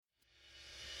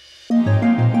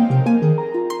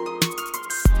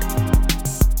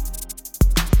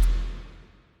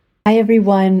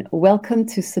everyone. Welcome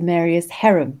to Samaria's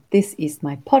Harem. This is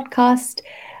my podcast.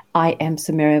 I am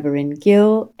Samaria Varin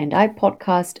Gill, and I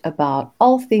podcast about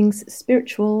all things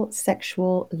spiritual,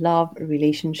 sexual, love,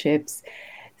 relationships,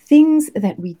 things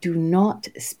that we do not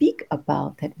speak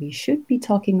about that we should be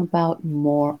talking about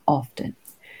more often.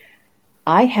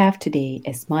 I have today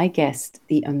as my guest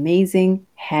the amazing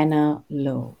Hannah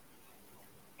Lowe.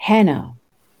 Hannah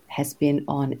has been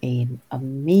on an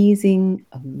amazing,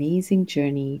 amazing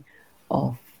journey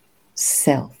of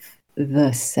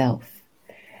the self.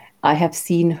 I have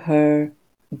seen her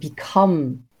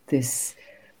become this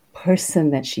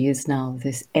person that she is now,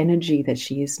 this energy that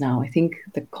she is now. I think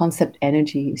the concept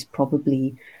energy is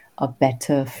probably a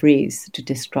better phrase to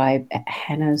describe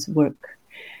Hannah's work.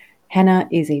 Hannah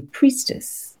is a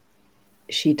priestess.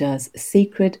 She does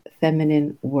sacred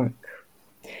feminine work.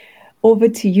 Over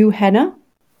to you, Hannah.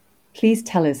 Please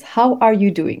tell us, how are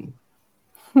you doing?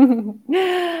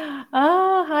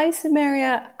 Hi,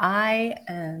 Samaria. I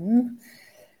am,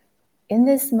 in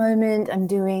this moment, I'm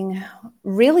doing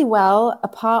really well,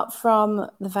 apart from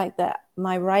the fact that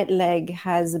my right leg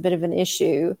has a bit of an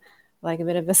issue, like a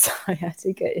bit of a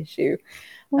sciatica issue.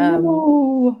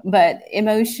 But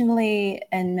emotionally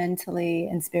and mentally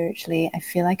and spiritually, I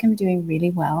feel like I'm doing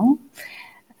really well.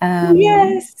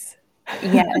 Yes.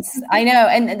 Yes, I know.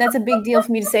 And that's a big deal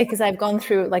for me to say because I've gone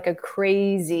through like a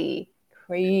crazy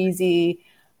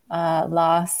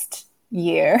last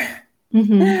year.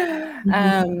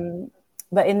 Mm-hmm.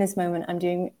 But in this moment, I'm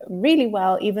doing really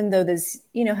well, even though there's,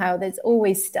 how there's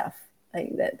always stuff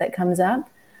like that comes up.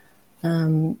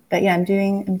 But yeah, I'm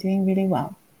doing really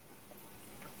well.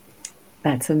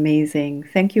 That's amazing.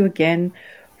 Thank you again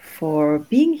for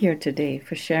being here today,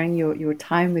 for sharing your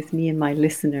time with me and my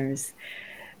listeners.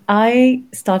 I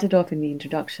started off in the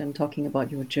introduction talking about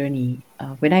your journey.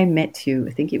 When I met you,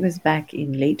 I think it was back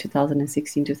in late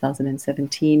 2016,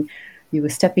 2017, you were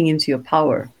stepping into your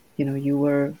power. You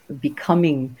were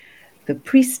becoming the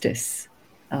priestess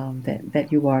that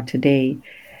you are today.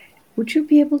 Would you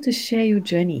be able to share your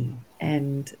journey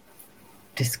and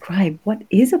describe what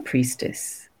is a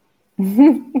priestess?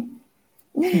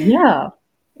 Yeah.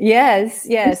 Yes.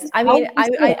 I mean,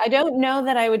 I don't know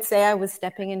that I would say I was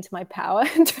stepping into my power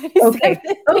in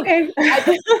 2017. Okay.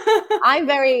 I'm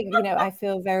very, I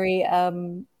feel very,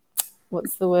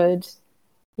 what's the word?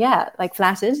 Yeah, like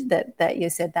flattered that you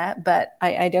said that, but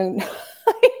I don't,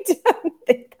 I don't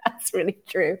think that's really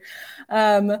true.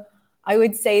 I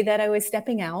would say that I was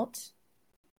stepping out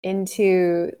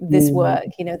into this work,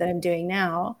 that I'm doing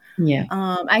now. Yeah.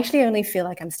 I actually only feel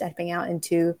like I'm stepping out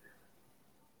into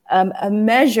a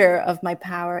measure of my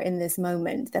power in this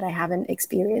moment that I haven't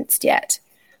experienced yet.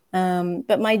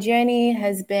 But my journey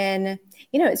has been,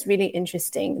 it's really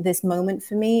interesting, this moment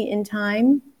for me in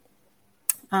time,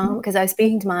 because I was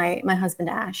speaking to my husband,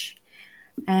 Ash,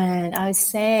 and I was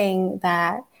saying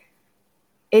that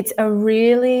it's a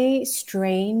really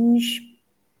strange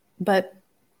but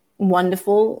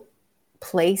wonderful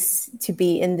place to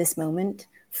be in this moment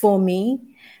for me.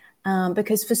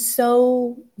 Because for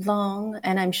so long,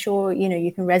 and I'm sure,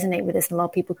 you can resonate with this, and a lot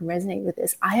of people can resonate with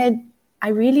this, I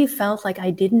really felt like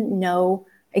I didn't know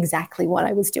exactly what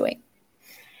I was doing.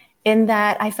 In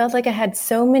that I felt like I had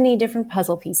so many different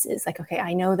puzzle pieces. Like, okay,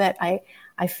 I know that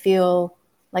I feel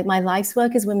like my life's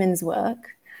work is women's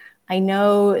work. I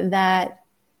know that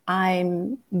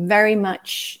I'm very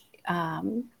much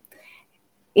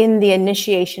in the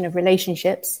initiation of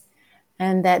relationships,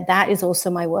 and that is also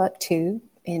my work too,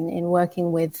 in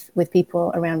working with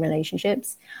people around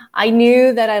relationships. I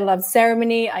knew that I loved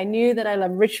ceremony. I knew that I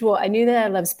loved ritual. I knew that I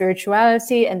loved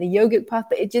spirituality and the yogic path,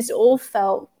 but it just all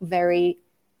felt very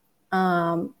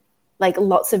like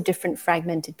lots of different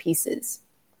fragmented pieces.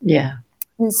 Yeah.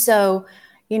 And so,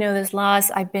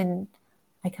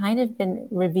 I kind of been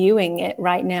reviewing it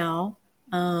right now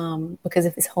because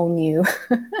of this whole new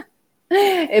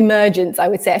emergence, I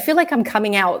would say. I feel like I'm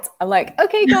coming out. I'm like,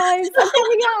 okay, guys, I'm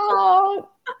coming out.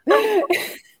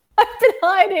 I've been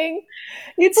hiding.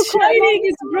 It's shining.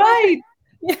 It's bright.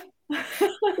 Yeah.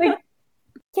 Like,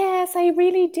 yes, I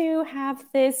really do have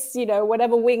this,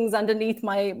 whatever wings underneath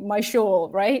my shawl,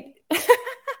 right? It's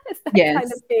that kind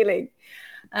of feeling.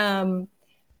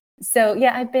 So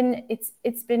yeah,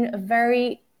 it's been a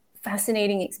very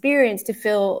fascinating experience to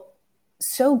feel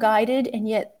so guided and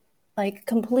yet like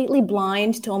completely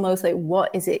blind to almost like,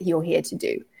 what is it you're here to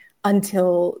do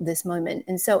until this moment?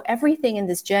 And so everything in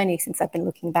this journey, since I've been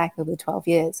looking back over 12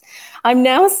 years, I'm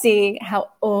now seeing how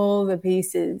all the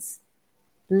pieces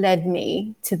led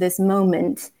me to this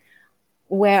moment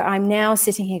where I'm now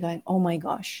sitting here going, oh my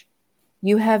gosh,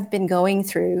 you have been going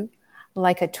through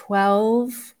like a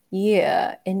 12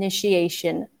 year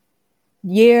initiation,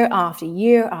 year after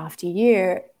year after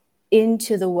year,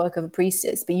 into the work of a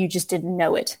priestess, but you just didn't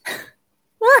know it.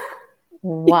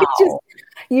 you just Wow.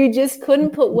 you just couldn't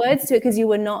put words to it because you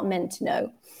were not meant to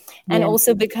know. And Yeah.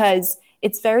 also because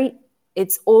it's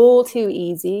all too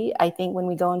easy, I think, when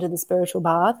we go into the spiritual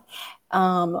path,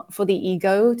 for the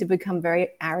ego to become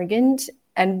very arrogant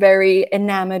and very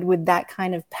enamored with that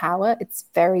kind of power. It's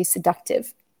very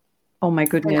seductive. Oh my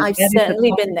And goodness. I've That is a certainly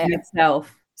topic been in there.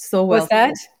 itself. So well What's said.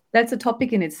 that? That's a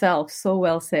topic in itself. So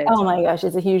well said. Oh my gosh,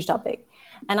 it's a huge topic.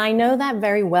 And I know that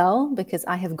very well because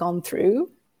I have gone through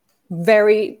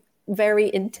very,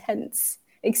 very intense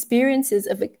experiences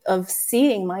of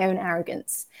seeing my own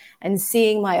arrogance and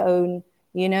seeing my own,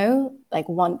 like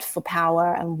want for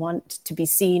power and want to be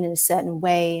seen in a certain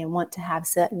way and want to have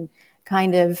certain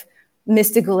kind of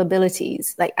mystical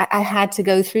abilities. Like I had to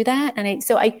go through that. And I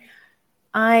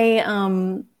I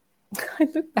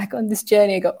look back on this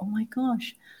journey, I go, oh my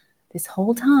gosh, this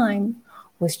whole time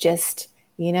was just,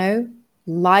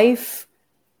 life.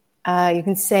 You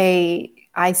can say,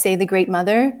 I say the Great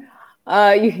Mother.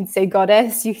 You can say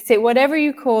Goddess. You can say whatever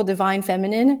you call Divine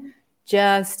Feminine,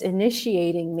 just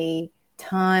initiating me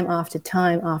time after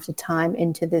time after time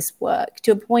into this work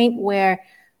to a point where,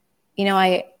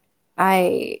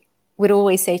 I would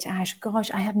always say to Ash,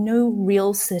 gosh, I have no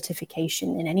real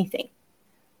certification in anything.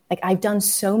 Like I've done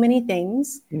so many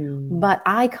things, but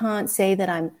I can't say that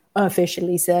I'm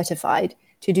officially certified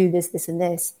to do this, this, and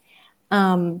this.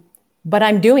 But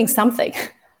I'm doing something.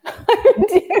 I'm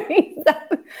doing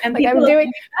something. And Like people are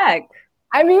coming back.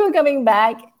 I'm even coming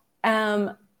back.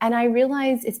 And I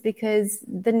realize it's because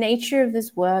the nature of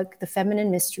this work, the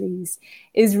feminine mysteries,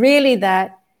 is really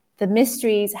that the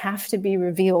mysteries have to be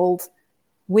revealed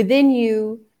within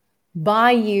you,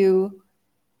 by you.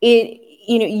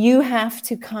 You have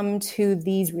to come to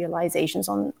these realizations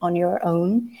on your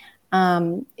own,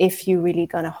 if you're really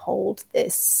going to hold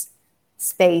this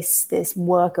space, this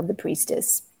work of the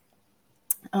priestess.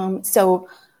 So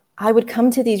I would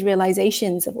come to these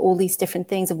realizations of all these different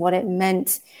things, of what it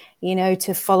meant,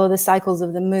 to follow the cycles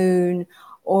of the moon,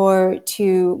 or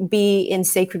to be in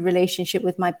sacred relationship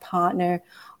with my partner,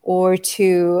 or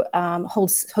to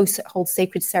hold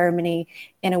sacred ceremony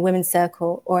in a women's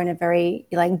circle, or in a very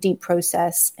deep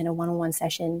process in a one-on-one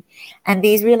session. And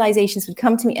these realizations would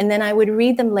come to me, and then I would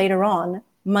read them later on,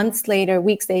 months later,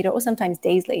 weeks later, or sometimes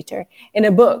days later, in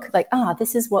a book.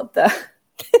 This is what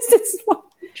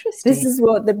this is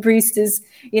what the priestess,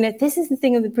 this is the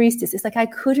thing of the priestess. It's like I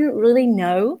couldn't really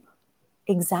know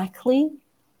exactly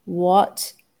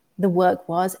what the work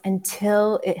was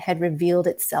until it had revealed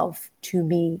itself to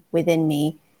me, within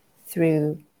me,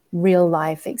 through real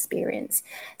life experience.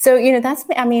 So, that's,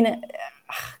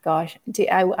 gosh,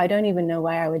 I don't even know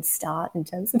where I would start in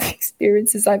terms of the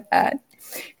experiences I've had,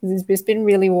 because it's just been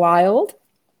really wild.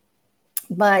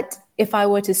 But if I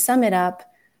were to sum it up,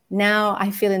 now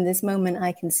I feel in this moment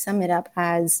I can sum it up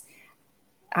as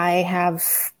I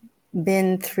have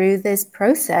been through this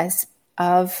process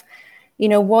of,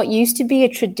 what used to be a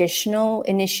traditional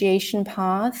initiation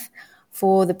path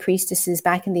for the priestesses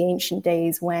back in the ancient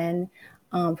days, when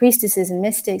priestesses and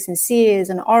mystics and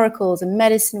seers and oracles and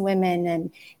medicine women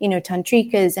and,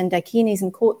 tantrikas and dakinis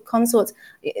and consorts,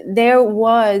 there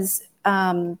was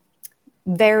so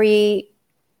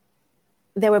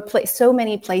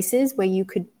many places where you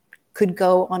could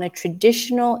go on a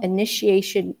traditional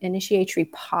initiatory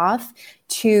path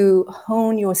to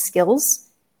hone your skills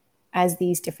as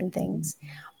these different things.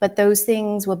 But those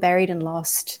things were buried and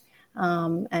lost,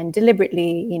 and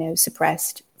deliberately,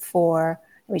 suppressed for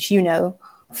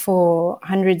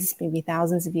hundreds, maybe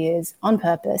thousands of years on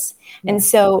purpose. Yeah. And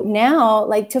so now,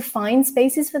 to find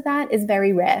spaces for that is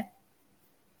very rare.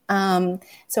 So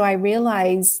I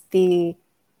realized the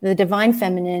divine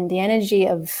feminine, the energy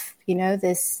of,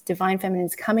 this divine feminine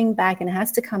is coming back, and it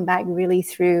has to come back really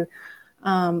through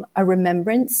a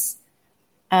remembrance,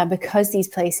 because these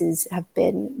places have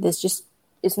been,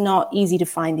 it's not easy to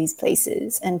find these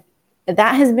places. And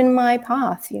that has been my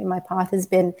path. My path has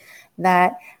been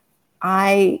that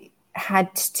I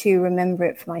had to remember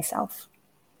it for myself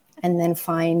and then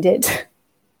find it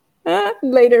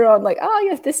later on,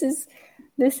 yes, this is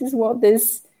what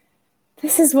this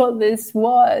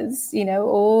was,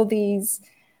 all these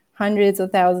hundreds or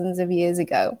thousands of years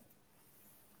ago.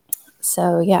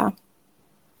 So, yeah.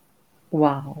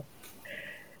 Wow.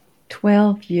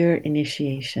 12-year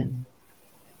initiation.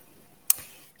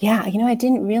 Yeah, I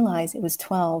didn't realize it was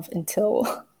 12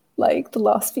 until the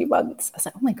last few months. I was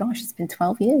like, oh my gosh, it's been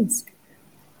 12 years.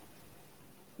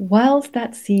 Whilst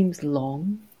that seems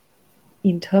long,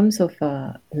 in terms of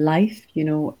life,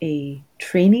 a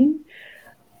training,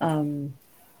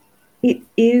 it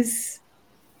is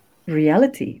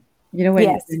reality. When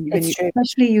Yes, when it's you, true.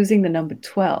 especially using the number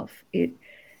 12, it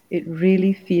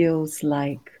really feels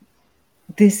like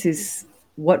this is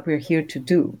what we're here to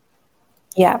do,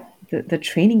 Yeah. the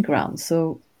training ground.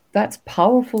 So that's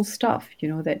powerful stuff,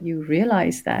 that you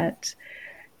realize that.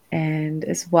 And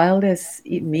as wild as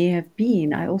it may have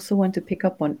been, I also want to pick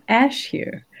up on Ash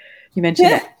here. You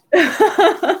mentioned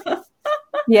that.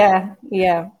 Yeah.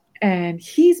 Yeah. And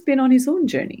he's been on his own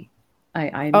journey,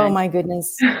 I Oh imagine. my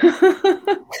goodness. How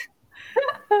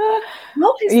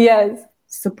has Yes.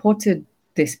 supported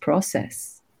this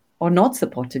process or not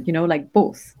supported, like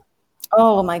both?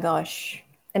 Oh my gosh.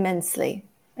 Immensely.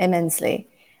 Immensely.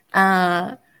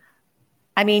 Uh,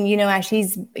 I mean,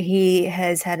 actually he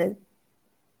has had a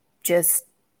just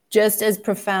just as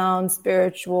profound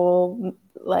spiritual,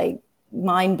 like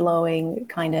mind-blowing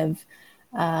kind of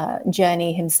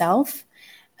journey himself.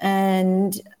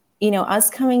 And us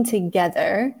coming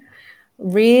together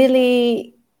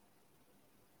really,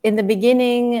 in the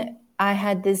beginning, I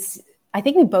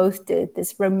think we both did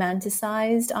this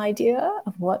romanticized idea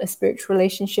of what a spiritual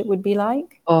relationship would be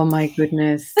like. Oh my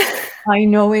goodness. I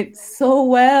know it so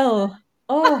well.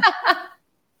 Oh.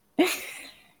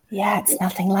 Yeah, it's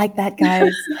nothing like that,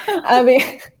 guys. I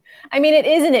mean, it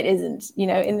is and it isn't.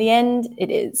 In the end,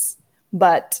 it is,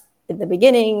 but in the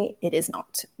beginning, it is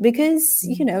not, because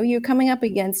you're coming up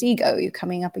against ego, you're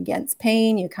coming up against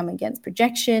pain, you're coming against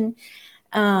projection.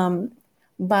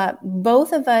 But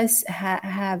both of us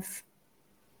have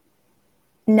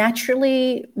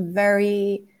naturally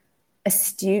very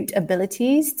astute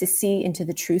abilities to see into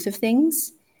the truth of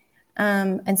things.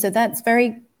 And so that's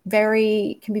very,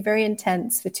 very, can be very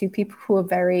intense for two people who are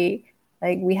very,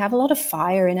 like, we have a lot of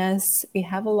fire in us. We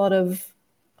have a lot of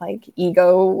like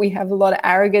ego. We have a lot of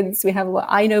arrogance. We have a lot,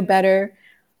 I know better.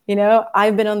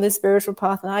 I've been on this spiritual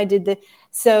path and I did this.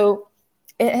 So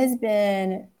it has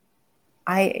been,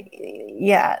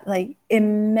 like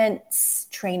immense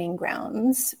training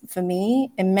grounds for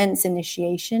me, immense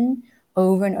initiation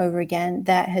over and over again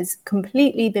that has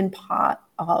completely been part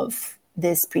of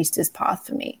this priestess path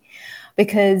for me.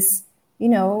 Because,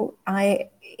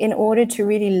 in order to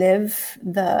really live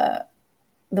the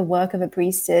work of a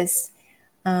priestess,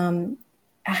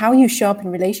 how you show up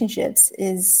in relationships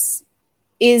is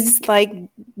like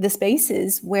the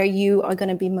spaces where you are going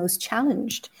to be most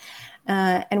challenged,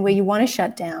 and where you want to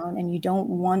shut down and you don't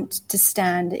want to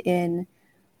stand in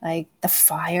like the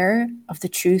fire of the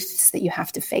truths that you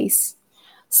have to face.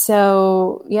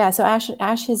 So yeah, so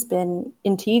Ash has been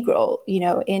integral,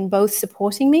 in both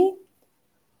supporting me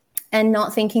and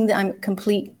not thinking that I'm a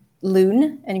complete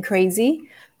loon and crazy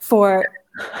for,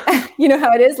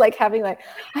 how it is, like having like,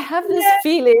 I have this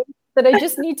feeling that I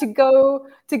just need to go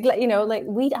to, like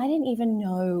I didn't even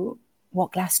know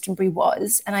what Glastonbury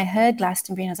was. And I heard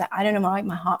Glastonbury and I was like, I don't know,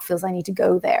 my heart feels I need to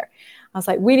go there. I was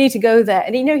like, we need to go there.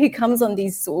 And he comes on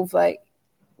these sort of like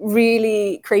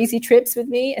really crazy trips with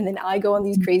me. And then I go on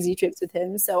these crazy trips with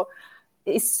him. So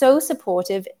it's so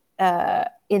supportive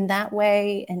in that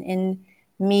way, and in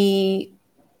me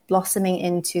blossoming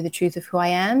into the truth of who I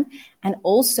am, and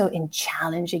also in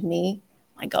challenging me,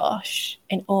 my gosh,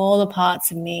 in all the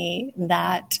parts of me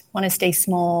that want to stay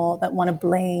small, that want to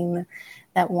blame,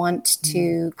 that want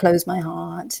to close my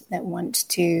heart, that want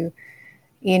to,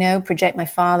 project my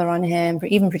father on him,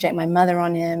 even project my mother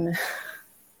on him.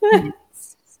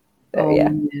 Yes. So Oh,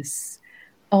 yeah. yes.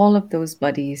 All of those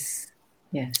buddies.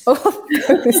 Yes. All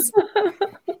those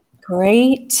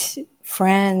great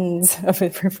friends of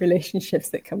relationships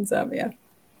that comes up. Yeah.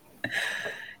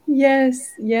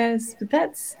 Yes, yes. But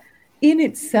that's in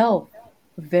itself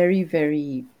very,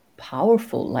 very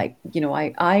powerful. Like,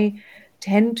 I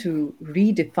tend to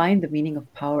redefine the meaning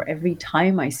of power every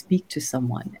time I speak to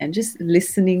someone, and just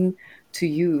listening to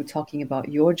you talking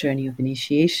about your journey of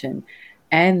initiation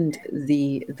and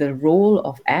the role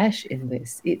of Ash in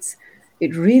this.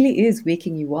 It really is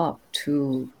waking you up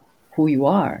to who you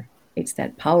are. It's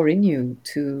that power in you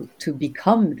to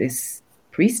become this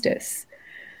priestess.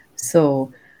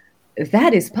 So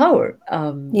that is power.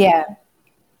 Yeah.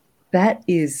 That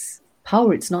is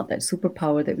power. It's not that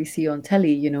superpower that we see on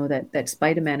telly, that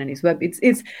Spider-Man and his web.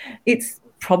 It's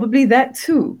probably that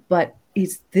too, but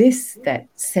it's this that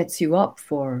sets you up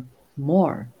for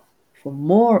more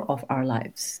of our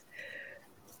lives.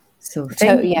 So So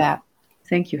thank you. yeah.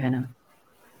 Thank you, Hannah.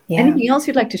 Yeah. Anything else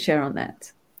you'd like to share on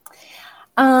that?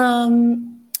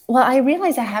 Well, I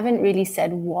realize I haven't really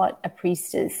said what a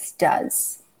priestess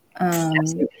does.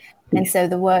 Absolutely. And Please. so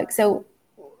the work, so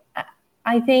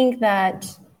I think that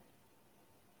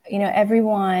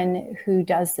everyone who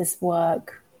does this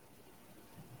work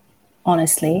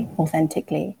honestly,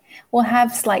 authentically, will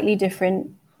have slightly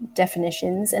different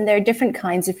definitions, and there are different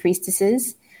kinds of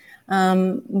priestesses.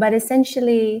 But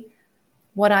essentially,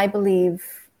 what I believe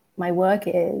my work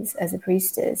is as a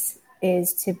priestess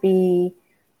is to be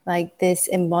like this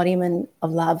embodiment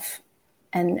of love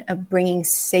and of bringing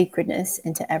sacredness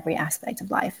into every aspect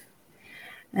of life.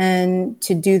 And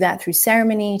to do that through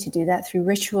ceremony, to do that through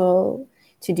ritual,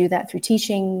 to do that through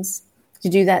teachings, to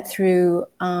do that through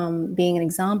being an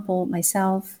example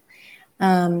myself,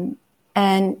 and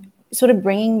sort of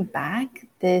bringing back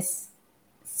this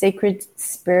sacred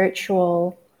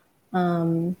spiritual,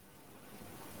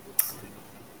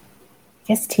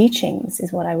 teachings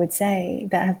is what I would say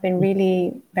that have been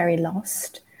really very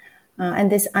lost. And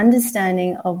this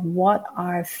understanding of what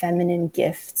our feminine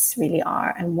gifts really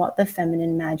are and what the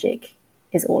feminine magic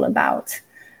is all about.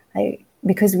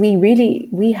 Because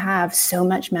we have so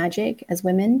much magic as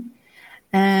women,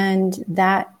 and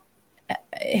that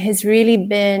has really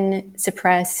been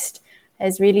suppressed,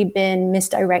 has really been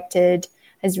misdirected,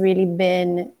 has really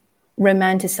been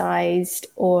romanticized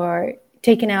or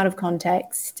taken out of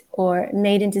context or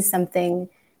made into something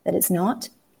that it's not.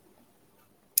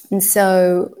 And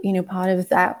so, part of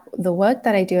that, the work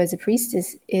that I do as a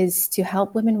priestess is to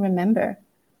help women remember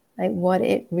like what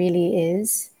it really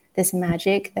is, this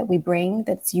magic that we bring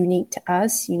that's unique to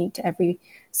us, unique to every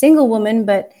single woman,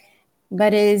 but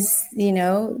is,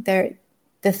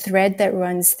 the thread that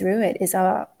runs through it is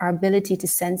our ability to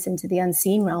sense into the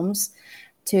unseen realms,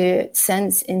 to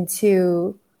sense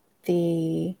into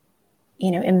the,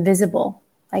 invisible,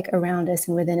 like around us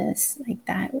and within us, like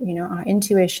that, our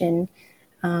intuition,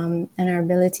 and our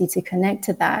ability to connect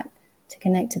to that, to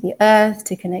connect to the earth,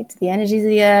 to connect to the energies of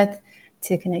the earth,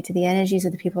 to connect to the energies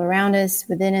of the people around us,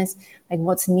 within us, like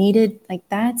what's needed, like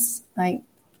that's like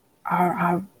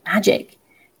our magic.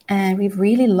 And we've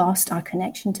really lost our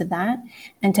connection to that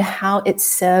and to how it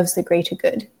serves the greater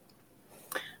good.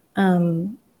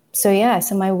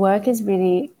 So my work is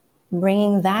really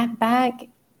bringing that back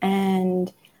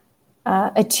and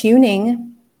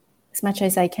attuning as much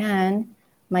as I can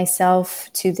myself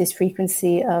to this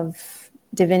frequency of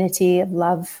divinity, of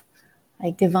love,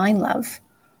 like divine love,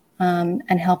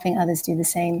 and helping others do the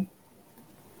same.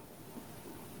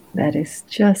 That is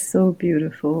just so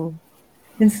beautiful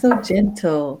and so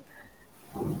gentle.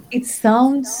 It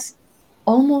sounds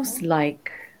almost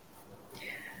like,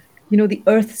 the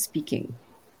earth speaking,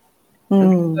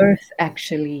 the earth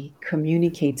actually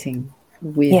communicating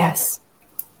with Yes.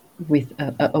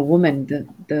 A woman.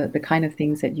 The kind of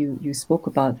things that you spoke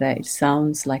about there, it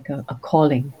sounds like a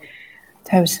calling.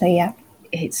 Totally, yeah.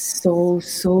 It's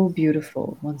so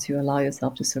beautiful once you allow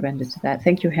yourself to surrender to that.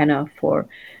 Thank you, Hannah, for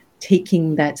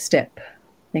taking that step.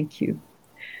 Thank you.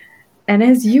 And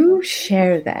as you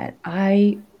share that,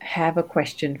 I have a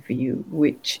question for you,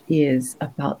 which is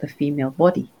about the female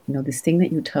body. This thing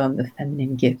that you term the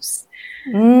feminine gifts.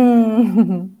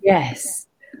 Yes.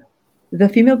 The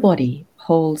female body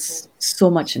holds so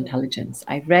much intelligence.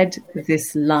 I read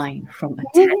this line from a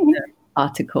tender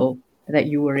article that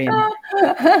you were in.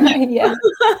 Yeah.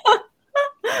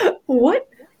 What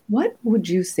would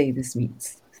you say this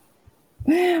means?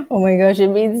 Oh my gosh, it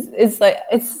means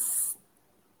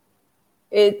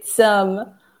it's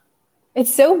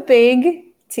so big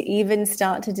to even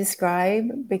start to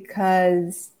describe,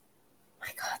 because my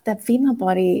God, that female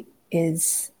body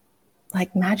is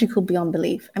like magical beyond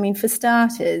belief. I mean, for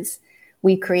starters,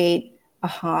 we create a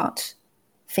heart,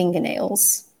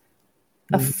 fingernails,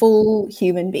 a full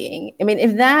human being. I mean,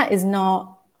 if that is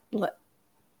not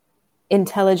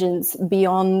intelligence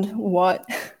beyond what.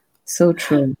 So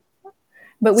true.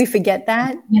 But we forget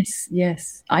that.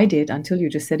 Yes. I did until you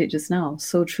just said it just now.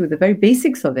 So true. The very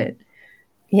basics of it.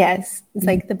 Yes. It's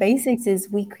like the basics is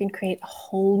we can create a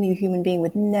whole new human being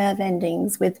with nerve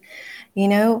endings, with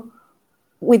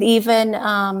even,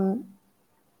 I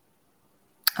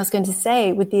was going to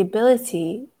say, with the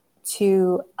ability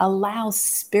to allow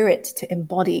spirit to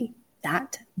embody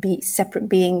that separate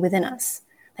being within us.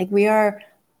 Like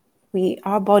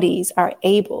our bodies are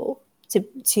able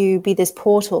to be this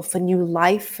portal for new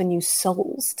life, for new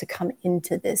souls to come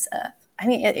into this earth. I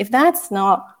mean, if that's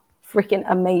not freaking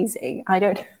amazing, I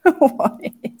don't know what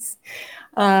is.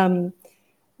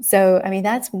 So, I mean,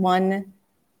 that's one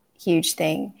huge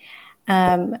thing.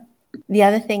 The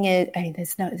other thing is, I mean,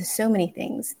 there's so many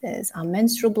things. There's our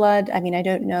menstrual blood. I mean, I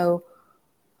don't know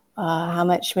how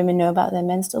much women know about their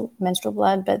menstrual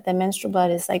blood, but their menstrual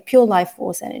blood is like pure life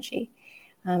force energy.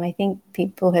 I think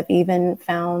people have even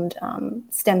found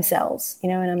stem cells,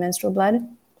 in our menstrual blood.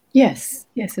 Yes,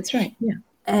 that's right. Yeah.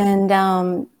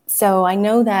 And so I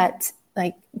know that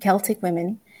like Celtic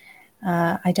women,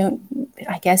 I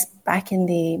guess back in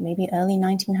the maybe early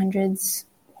 1900s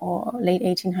or late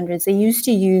 1800s, they used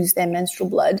to use their menstrual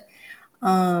blood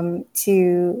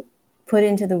to put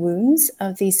into the wounds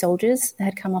of these soldiers that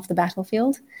had come off the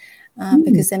battlefield, Mm.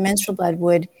 because their menstrual blood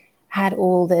would had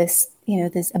all this,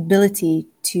 this ability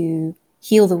to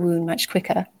heal the wound much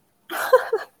quicker.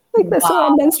 Like this, so our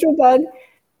Wow. menstrual blood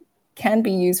can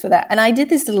be used for that. And I did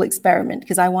this little experiment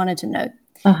because I wanted to know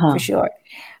for Uh-huh. sure,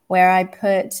 where I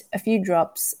put a few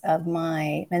drops of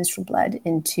my menstrual blood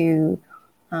into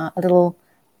a little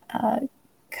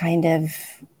kind of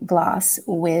glass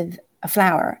with a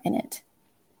flower in it.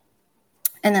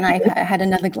 And then I had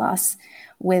another glass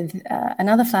with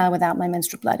another flower without my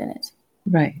menstrual blood in it.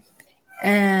 Right.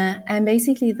 And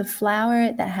basically, the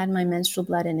flower that had my menstrual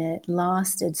blood in it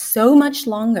lasted so much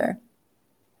longer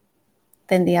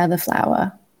than the other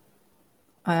flower.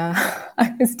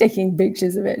 I was taking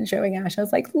pictures of it and showing Ash. I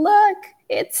was like, look,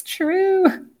 it's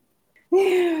true.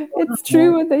 It's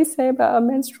true Wow. what they say about our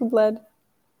menstrual blood.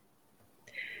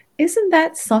 Isn't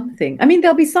that something? I mean,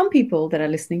 there'll be some people that are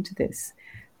listening to this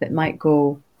that might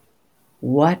go,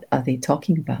 what are they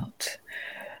talking about?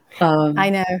 I Um,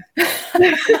 know.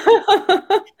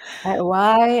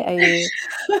 Why are you?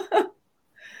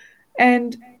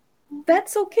 and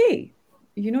that's okay.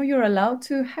 You know, you're allowed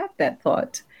to have that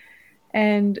thought.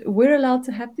 And we're allowed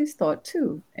to have this thought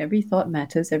too. Every thought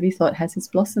matters. Every thought has its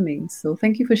blossoming. So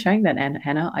thank you for sharing that,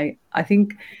 Hannah. I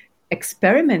think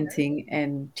experimenting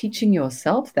and teaching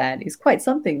yourself that is quite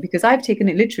something because I've taken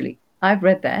it literally. I've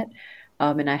read that.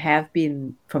 And I have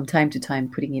been from time to time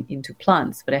putting it into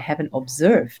plants, but I haven't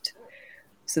observed.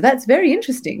 So that's very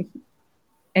interesting.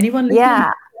 Anyone listening,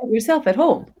 Yeah. yourself at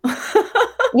home.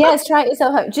 Yes, try it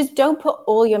yourself home. Just don't put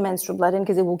all your menstrual blood in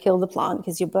because it will kill the plant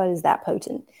because your blood is that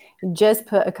potent. Just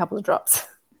put a couple of drops.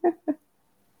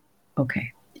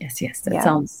 Okay. Yes, yes.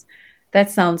 Yeah.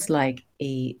 That sounds like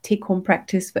a take-home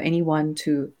practice for anyone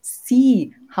to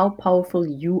see how powerful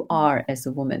you are as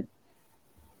a woman.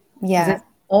 Because Yeah. there's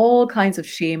all kinds of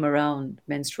shame around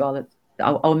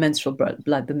our menstrual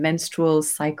blood, the menstrual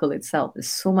cycle itself. There's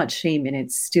so much shame in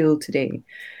it still today.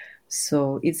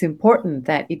 So it's important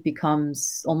that it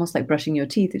becomes almost like brushing your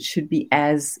teeth. It should be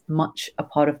as much a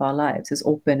part of our lives, as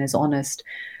open, as honest.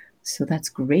 So that's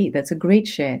great. That's a great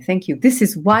share. Thank you. This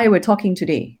is why we're talking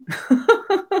today.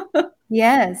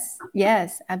 Yes.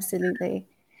 Yes, absolutely.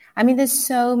 I mean, there's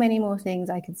so many more things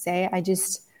I could say.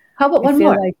 How about I one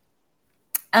feel more? like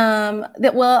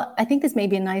well, I think this may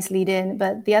be a nice lead in,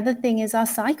 but the other thing is our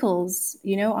cycles.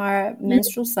 Our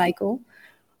menstrual cycle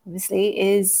obviously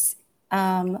is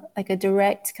like a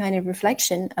direct kind of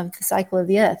reflection of the cycle of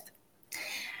the earth.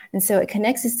 And so it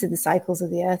connects us to the cycles of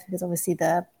the earth because obviously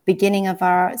the beginning of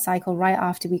our cycle right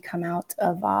after we come out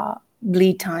of our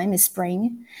bleed time is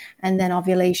spring, and then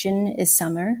ovulation is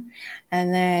summer,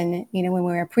 and then when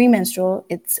we're premenstrual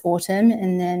it's autumn,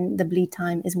 and then the bleed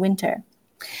time is winter.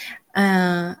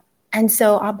 And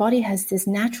so our body has this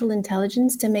natural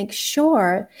intelligence to make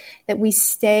sure that we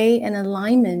stay in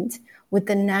alignment with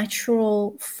the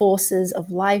natural forces of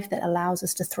life that allows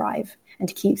us to thrive and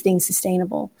to keep things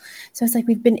sustainable. So it's like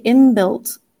we've been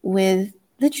inbuilt with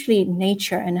literally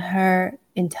nature and her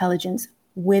intelligence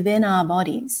within our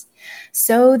bodies,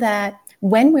 so that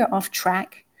when we're off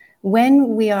track,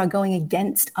 when we are going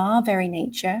against our very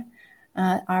nature,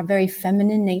 our very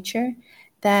feminine nature,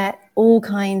 that all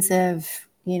kinds of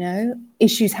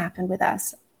issues happen with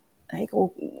us. Like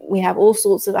I have all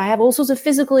sorts of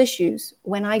physical issues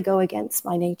when I go against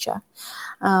my nature.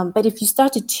 But if you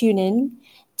start to tune in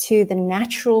to the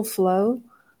natural flow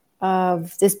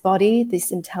of this body,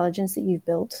 this intelligence that you've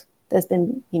built,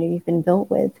 you've been built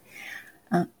with,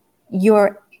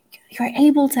 you're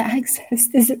able to access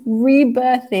this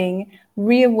rebirthing,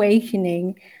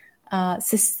 reawakening,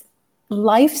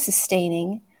 life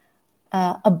sustaining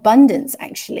abundance.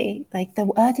 Actually, like the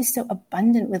earth is so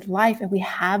abundant with life and we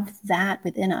have that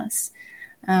within us.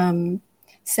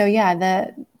 So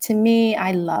yeah, to me,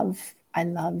 I love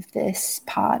this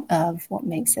part of what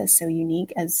makes us so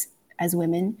unique as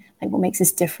women, like what makes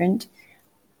us different,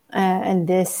 and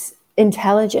this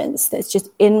intelligence that's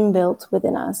just inbuilt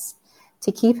within us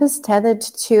to keep us tethered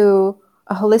to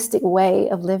a holistic way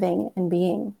of living and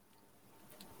being.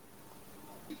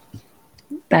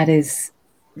 That is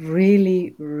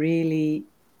really, really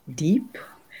deep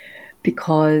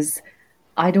because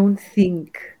I don't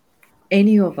think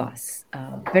any of us,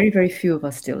 very, very few of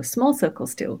us still, a small circle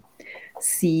still,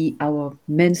 see our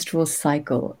menstrual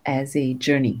cycle as a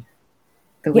journey,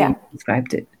 the way Yeah. you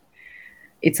described it.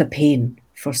 It's a pain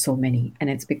for so many. And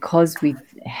it's because we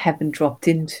haven't dropped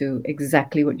into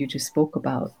exactly what you just spoke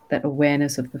about, that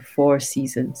awareness of the four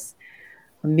seasons.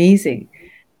 Amazing.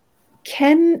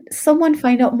 Can someone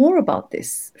find out more about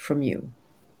this from you?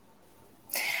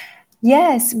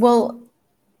 Yes. Well,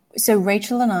 so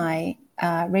Rachel and I,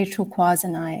 Rachel Quaz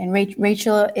and I, and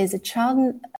Rachel is a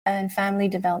child and family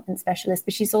development specialist,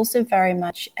 but she's also very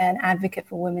much an advocate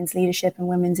for women's leadership and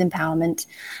women's empowerment.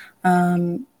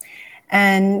 And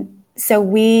so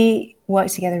we work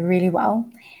together really well.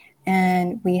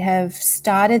 And we have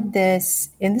started this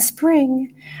in the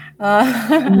spring,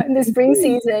 in the spring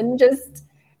season,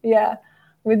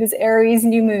 with this Aries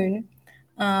new moon.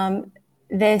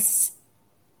 This,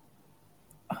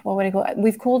 what would I call it?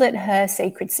 We've called it her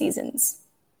sacred seasons.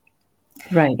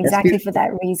 Right. Exactly for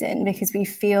that reason, because we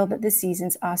feel that the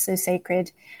seasons are so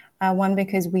sacred. One,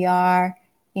 because we are,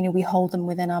 we hold them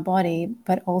within our body,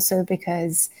 but also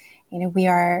because, we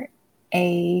are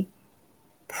enjoying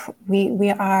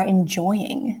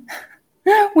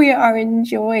we are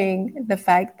enjoying the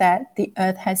fact that the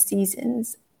earth has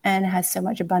seasons and has so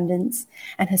much abundance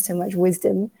and has so much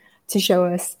wisdom to show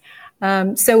us.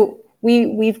 So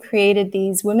we've created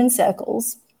these women's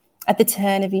circles at the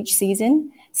turn of each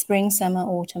season: spring, summer,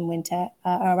 autumn, winter,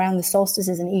 around the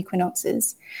solstices and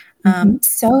equinoxes,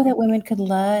 so that women could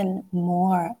learn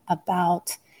more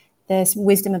about this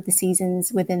wisdom of the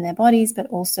seasons within their bodies, but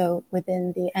also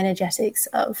within the energetics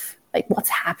of like what's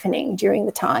happening during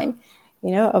the time,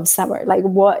 of summer. Like,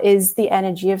 what is the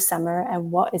energy of summer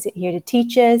and what is it here to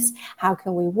teach us? How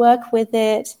can we work with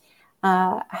it?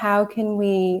 How can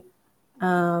we,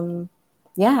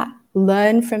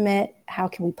 learn from it? How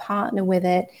can we partner with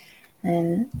it?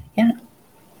 And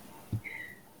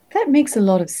that makes a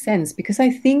lot of sense, because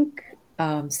I think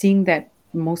seeing that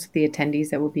most of the attendees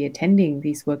that will be attending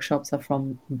these workshops are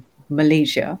from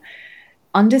Malaysia,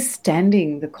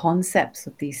 understanding the concepts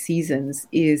of these seasons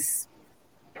is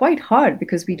quite hard,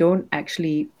 because we don't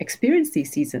actually experience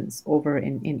these seasons over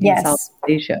in South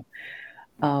Asia.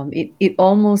 It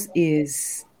almost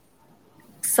is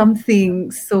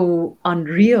something so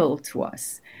unreal to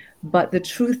us. But the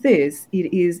truth is,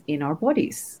 it is in our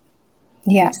bodies.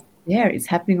 Yeah. It's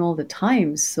happening all the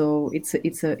time. So it's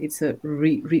a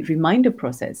reminder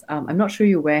process. I'm not sure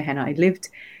you're aware, Hannah. I lived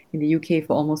in the UK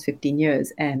for almost 15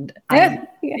 years, and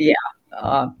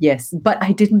yes, but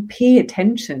I didn't pay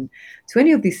attention to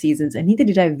any of these seasons, and neither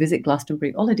did I visit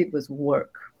Glastonbury. All I did was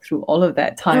work through all of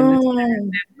that time. That's what I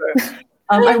remember.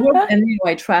 I worked, and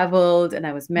I traveled, and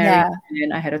I was married,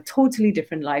 and I had a totally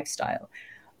different lifestyle.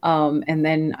 And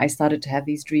then I started to have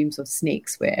these dreams of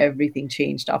snakes, where everything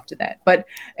changed after that. But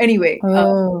anyway,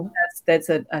 that's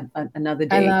another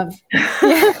day. I love.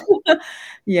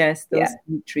 Yes, those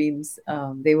dreams.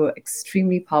 They were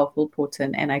extremely powerful,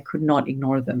 potent, and I could not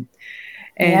ignore them.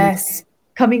 And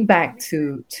coming back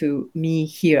to me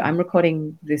here, I'm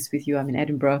recording this with you. I'm in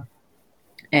Edinburgh,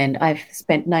 and I've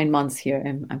spent 9 months here,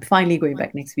 and I'm finally going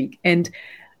back next week. And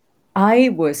I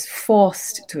was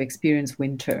forced to experience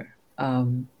winter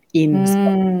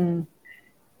in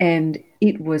and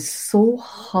it was so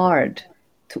hard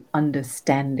to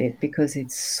understand it, because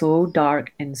it's so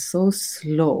dark and so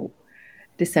slow.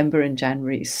 December and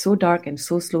January is so dark and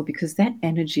so slow, because that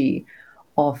energy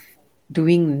of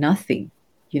doing nothing,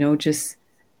 just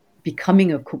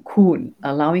becoming a cocoon,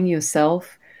 allowing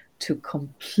yourself to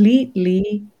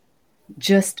completely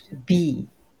just be,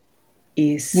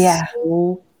 is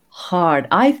so hard.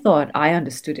 I thought I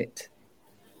understood it.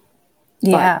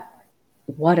 But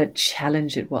what a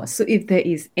challenge it was. So if there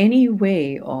is any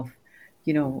way of,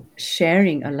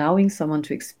 sharing, allowing someone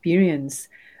to experience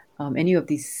any of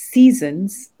these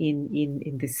seasons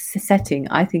in this setting,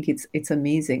 I think it's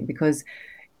amazing, because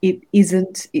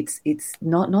it's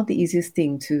not the easiest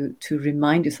thing to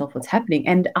remind yourself what's happening.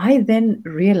 And I then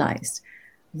realized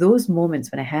those moments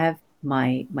when I have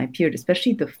my period,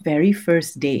 especially the very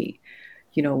first day,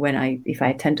 if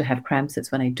I tend to have cramps,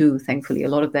 it's when I do. Thankfully, a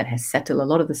lot of that has settled. A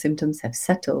lot of the symptoms have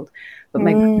settled. But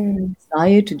my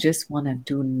desire to just want to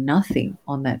do nothing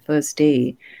on that first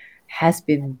day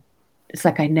it's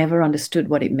like I never understood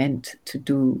what it meant to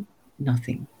do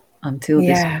nothing until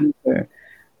this winter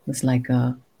was like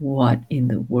a what in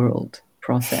the world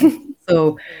process.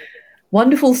 So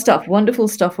wonderful stuff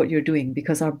what you're doing,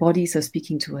 because our bodies are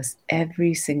speaking to us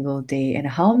every single day. And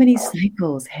how many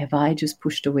cycles have I just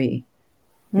pushed away?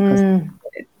 Because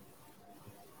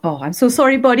oh, I'm so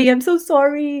sorry, body. I'm so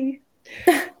sorry.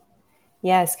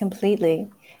 Yes,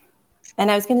 completely. And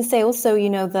I was going to say also,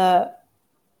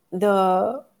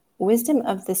 the wisdom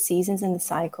of the seasons and the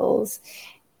cycles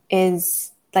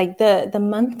is like the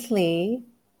monthly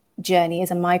journey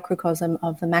is a microcosm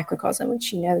of the macrocosm,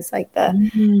 which is like the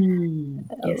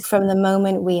Yes. from the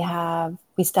moment we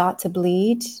start to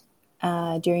bleed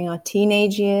during our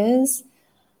teenage years,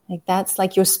 like that's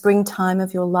like your springtime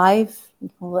of your life.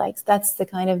 Like that's the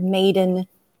kind of maiden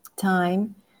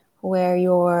time where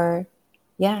you're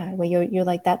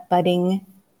like that budding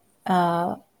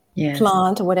Yes.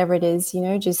 plant or whatever it is,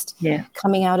 just Yeah.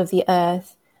 coming out of the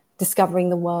earth, discovering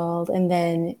the world. And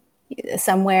then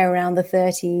somewhere around the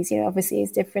 30s, obviously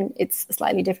it's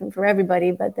slightly different for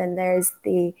everybody, but then there's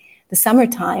the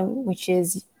summertime, which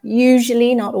is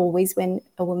usually, not always, when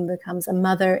a woman becomes a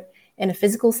mother in a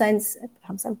physical sense,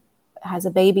 has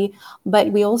a baby.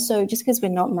 But we also, just because we're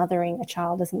not mothering a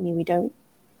child doesn't mean we don't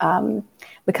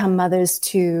become mothers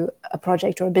to a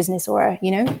project or a business or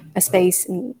a space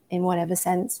in whatever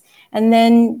sense. And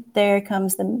then there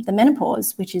comes the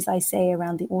menopause, which is, I say,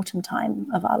 around the autumn time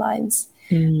of our lives,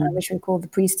 which we call the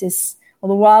priestess or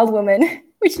the wild woman,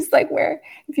 which is like where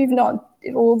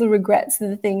if all the regrets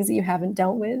and the things that you haven't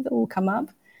dealt with all come up.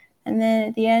 And then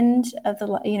at the end of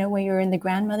where you're in the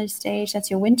grandmother stage, that's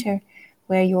your winter,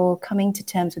 where you're coming to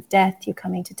terms with death, you're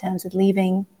coming to terms with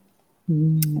leaving.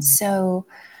 So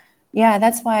yeah,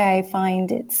 that's why I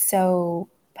find it so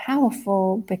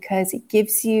powerful, because it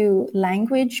gives you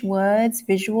language, words,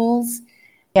 visuals,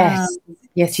 Yes.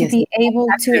 Yes. to Yes. be able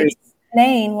to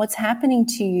explain what's happening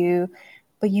to you.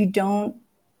 But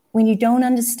when you don't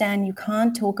understand, you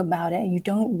can't talk about it, you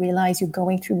don't realize you're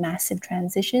going through massive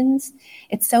transitions.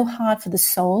 It's so hard for the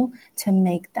soul to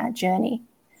make that journey.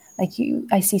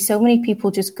 I see so many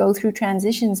people just go through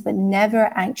transitions, but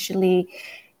never actually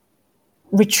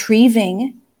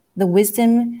retrieving the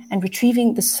wisdom and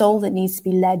retrieving the soul that needs to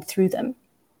be led through them.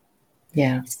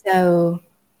 Yeah. So,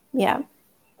 yeah.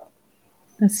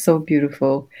 That's so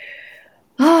beautiful.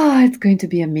 It's going to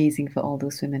be amazing for all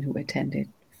those women who attended,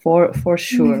 for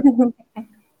sure.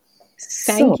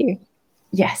 So, Thank you.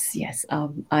 yes, yes.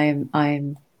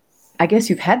 I guess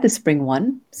you've had the spring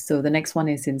one, so the next one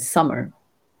is in summer.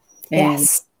 And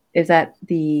Yes. is that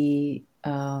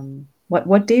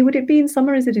what day would it be in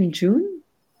summer? Is it in June?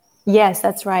 Yes,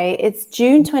 that's right. It's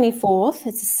June 24th.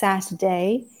 It's a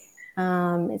Saturday.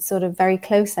 It's sort of very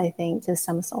close, I think, to the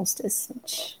summer solstice,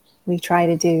 which we try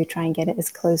and get it as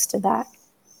close to that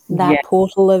Yes.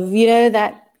 portal of,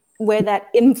 that where that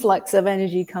influx of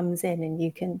energy comes in and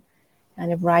you can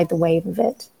kind of ride the wave of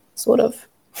it, sort of.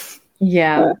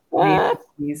 Yeah.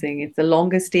 Amazing. It's the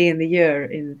longest day in the year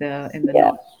in the Yeah.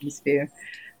 Northern Hemisphere.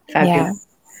 Fabulous.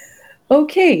 Yeah.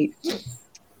 Okay.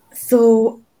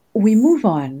 So we move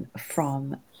on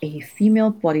from a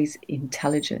female body's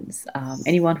intelligence.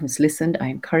 Anyone who's listened, I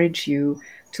encourage you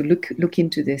to look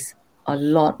into this a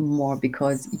lot more,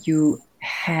 because you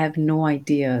have no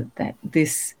idea that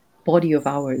this body of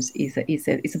ours is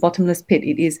a bottomless pit.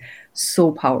 It is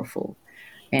so powerful,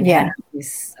 and Yeah. Hannah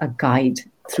is a guide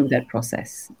through that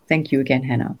process. Thank you again,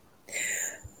 Hannah.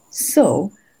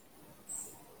 So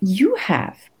you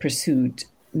have pursued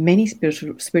many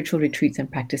spiritual retreats and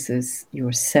practices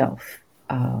yourself.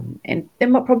 And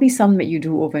there are probably some that you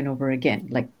do over and over again.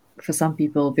 Like for some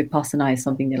people, Vipassana is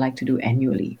something they like to do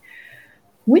annually.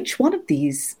 Which one of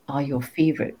these are your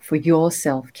favorite for your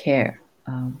self care?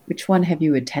 Which one have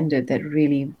you attended that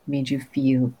really made you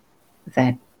feel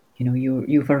that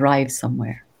you've arrived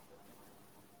somewhere?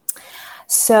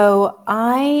 So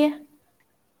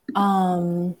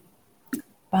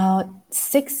about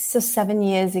 6 or 7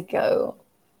 years ago,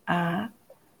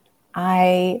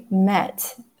 I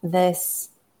met this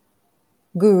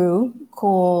guru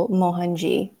called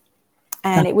Mohanji.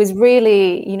 And it was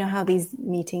really, how these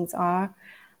meetings are.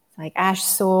 Like Ash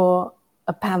saw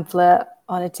a pamphlet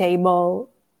on a table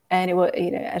and it was,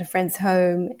 at a friend's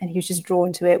home, and he was just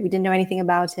drawn to it. We didn't know anything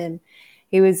about him.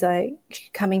 He was like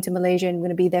coming to Malaysia and going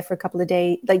to be there for a couple of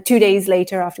days, like 2 days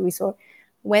later after we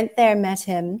went there, met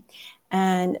him,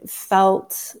 and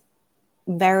felt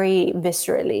very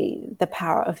viscerally the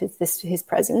power of his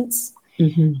presence.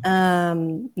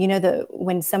 That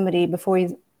when somebody, before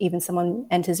even someone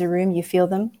enters a room, you feel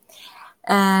them.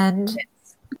 And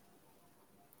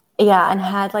yeah, and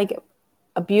had like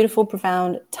a beautiful,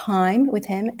 profound time with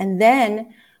him. And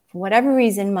then for whatever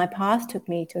reason, my path took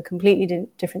me to a completely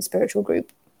different spiritual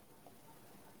group.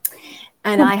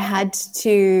 And I had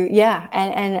to,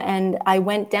 and I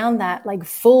went down that like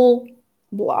full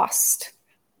blast.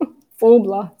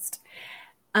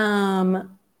 And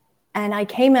I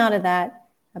came out of that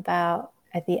about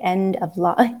at the end of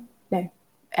the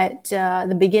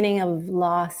beginning of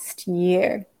last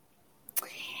year,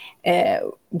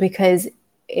 because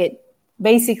it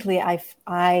basically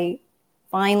I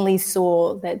finally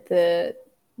saw that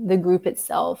the group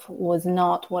itself was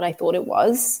not what I thought it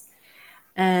was.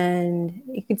 And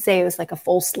you could say it was like a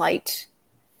false light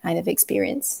kind of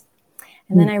experience.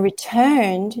 And then I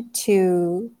returned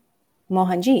to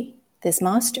Mohanji, this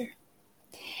master.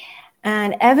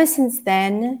 And ever since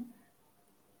then,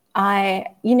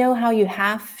 you know how you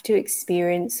have to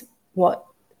experience what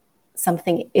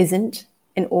something isn't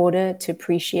in order to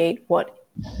appreciate what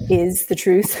is the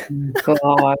truth.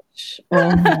 Gosh.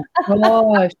 Oh my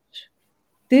gosh.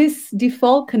 This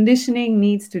default conditioning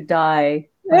needs to die.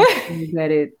 I totally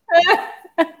get it.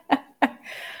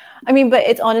 I mean, but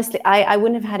it's honestly, I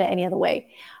wouldn't have had it any other way,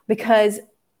 because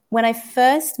when I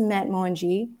first met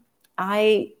Mohanji,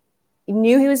 I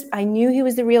knew he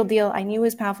was the real deal. I knew he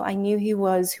was powerful. I knew he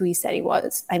was who he said he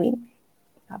was. I mean,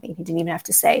 he didn't even have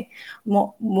to say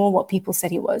more what people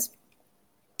said he was.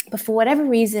 But for whatever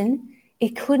reason,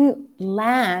 it couldn't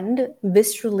land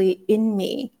viscerally in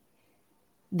me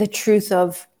the truth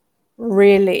of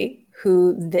really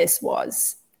who this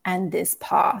was and this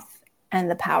path and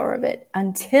the power of it,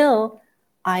 until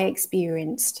I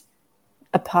experienced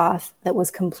a path that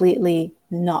was completely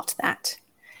not that.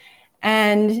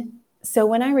 And so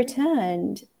when I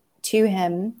returned to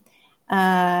him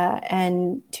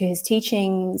and to his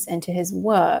teachings and to his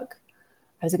work,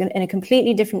 I was in a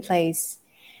completely different place.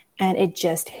 And it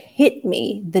just hit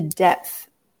me, the depth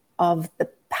of the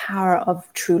power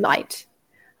of true light,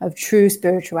 of true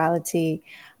spirituality,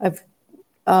 of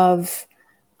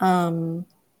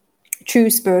true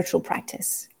spiritual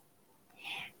practice.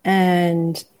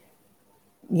 And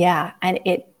yeah, and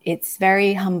it's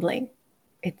very humbling.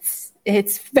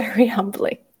 It's very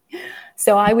humbling.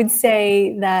 So I would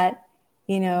say that,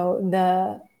 you know,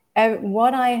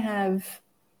 what I have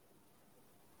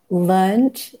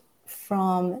learned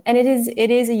from, and it is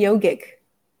a yogic,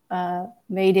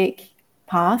 Vedic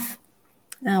path.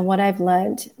 What I've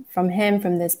learned from him,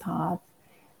 from this path,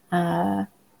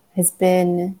 has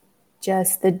been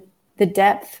just the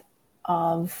depth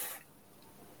of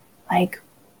like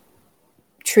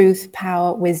truth,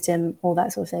 power, wisdom, all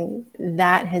that sort of thing.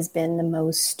 That has been the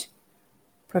most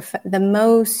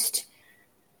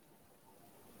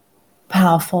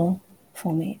powerful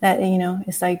for me. That, you know,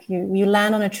 it's like you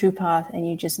land on a true path and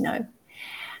you just know.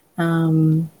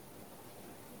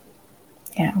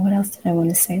 Yeah, what else did I want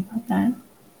to say about that?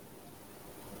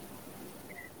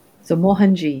 So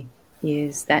Mohanji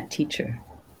is that teacher.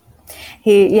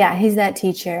 He's that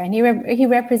teacher, and he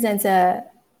represents a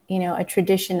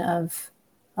tradition of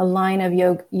a line of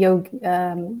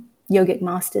yogic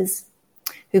masters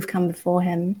who've come before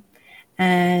him.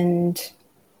 And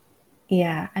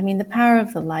yeah, I mean, the power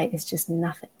of the light is just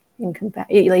nothing in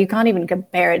you can't even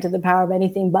compare it to the power of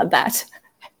anything but that.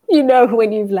 You know,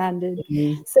 when you've landed.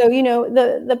 Mm-hmm. So, you know,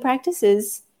 the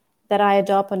practices that I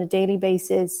adopt on a daily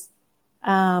basis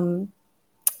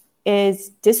is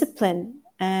discipline,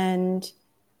 and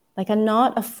like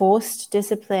not a forced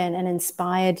discipline, an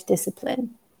inspired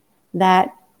discipline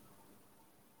that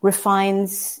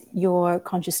refines your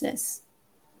consciousness,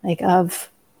 like of,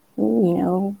 you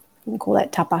know, you can call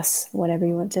that tapas, whatever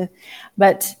you want to,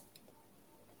 but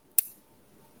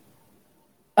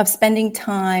of spending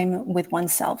time with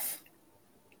oneself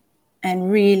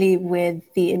and really with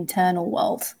the internal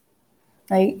world.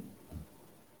 Like,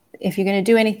 if you're going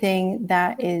to do anything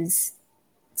that is,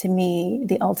 to me,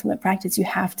 the ultimate practice, you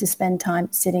have to spend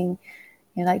time sitting,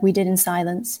 you know, like we did in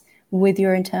silence, with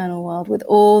your internal world, with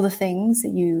all the things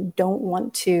that you don't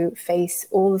want to face,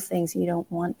 all the things you don't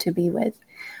want to be with,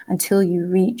 until you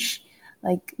reach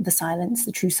like the silence,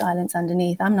 the true silence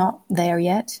underneath. I'm not there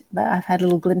yet, but I've had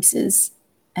little glimpses,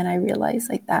 and I realize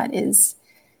like that is,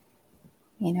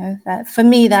 you know, that for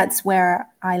me, that's where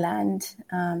I land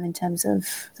in terms of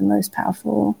the most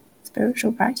powerful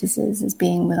spiritual practices, is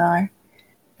being with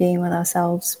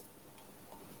ourselves.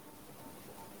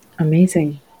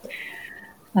 Amazing.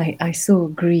 I so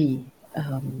agree.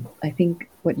 I think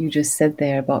what you just said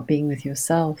there about being with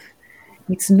yourself,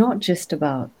 it's not just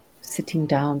about sitting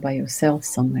down by yourself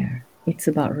somewhere. It's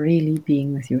about really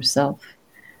being with yourself.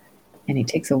 And it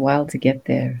takes a while to get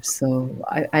there. So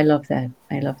I love that.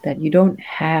 I love that. You don't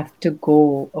have to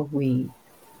go away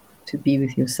to be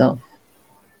with yourself.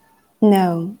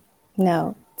 No.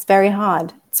 It's very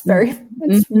hard. It's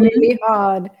really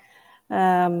hard.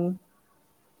 Yeah,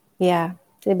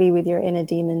 to be with your inner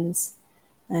demons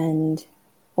and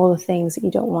all the things that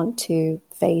you don't want to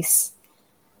face.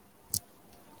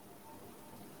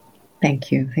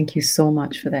 Thank you. Thank you so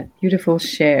much for that beautiful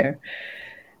share.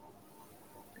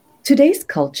 Today's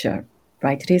culture,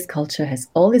 right? Today's culture has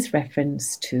all this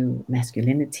reference to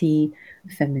masculinity,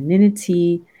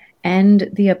 femininity, and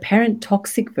the apparent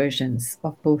toxic versions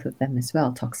of both of them as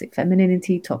well. Toxic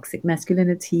femininity, toxic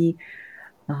masculinity.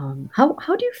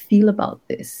 How do you feel about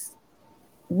this?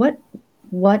 What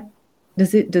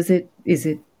is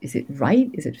it right?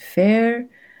 Is it fair?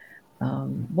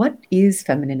 What is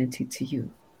femininity to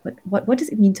you? What does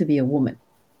it mean to be a woman?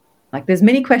 Like, there's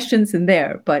many questions in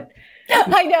there, but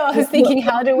I know. I was what thinking,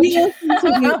 how do we?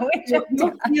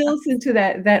 what feels into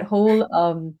that whole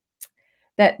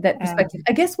that perspective?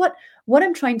 I guess what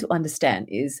I'm trying to understand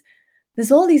is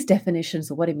there's all these definitions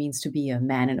of what it means to be a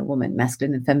man and a woman,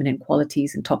 masculine and feminine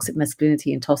qualities, and toxic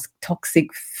masculinity and toxic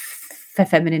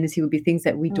femininity would be things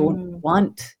that we don't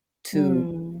want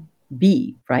to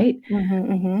be, right?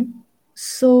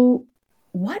 So,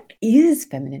 what is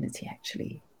femininity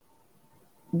actually?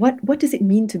 What does it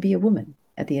mean to be a woman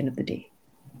at the end of the day?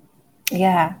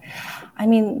 Yeah. I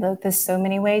mean, look, there's so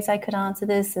many ways I could answer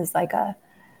this. There's like a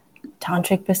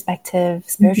tantric perspective,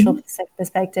 spiritual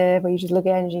perspective, where you just look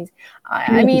at energies.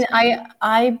 I mean,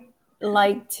 I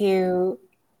like to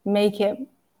make it,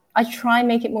 I try and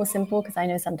make it more simple, because I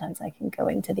know sometimes I can go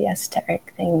into the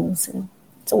esoteric things and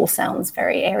it all sounds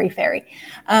very airy-fairy.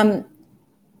 I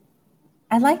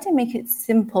like to make it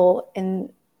simple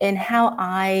in how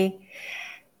I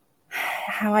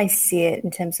see it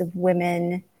in terms of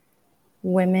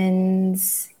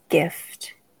women's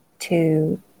gift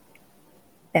to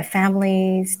their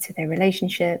families, to their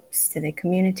relationships, to their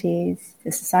communities,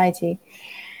 to society.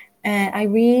 And I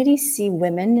really see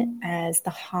women as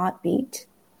the heartbeat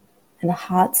and the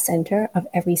heart center of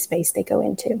every space they go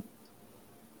into.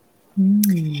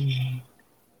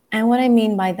 And what I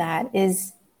mean by that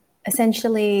is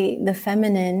essentially the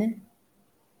feminine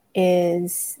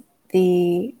is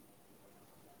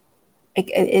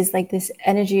like this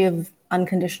energy of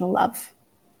unconditional love,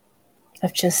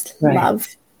 of just love,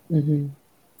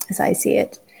 as I see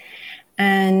it.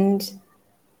 And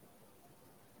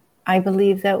I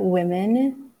believe that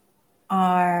women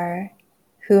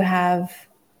who have,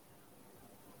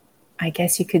 I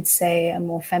guess you could say, a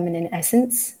more feminine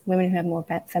essence, women who have more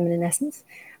feminine essence.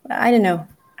 I don't know.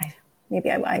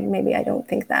 Maybe I don't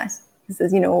think that, because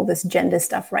there's, all this gender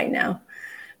stuff right now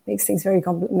makes things very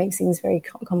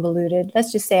convoluted.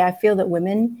 Let's just say I feel that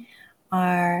women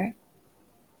are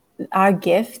our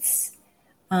gifts,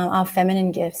 our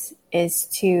feminine gifts, is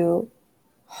to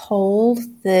hold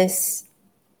this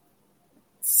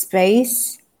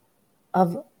space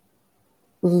of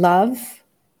love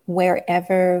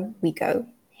wherever we go.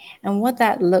 And what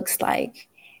that looks like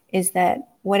is that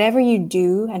whatever you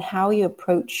do and how you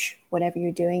approach whatever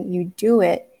you're doing, you do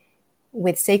it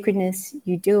with sacredness,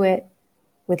 you do it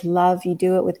with love, you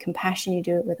do it with compassion, you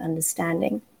do it with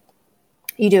understanding.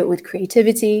 You do it with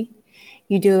creativity,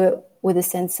 you do it with a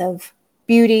sense of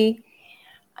beauty.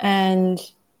 And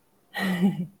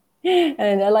and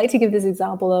I like to give this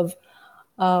example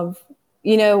of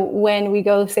when we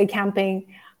go, say, camping,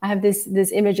 I have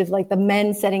this image of like the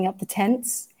men setting up the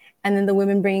tents, and then the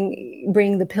women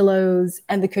bring the pillows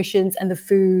and the cushions and the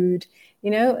food.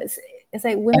 It's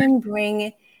like women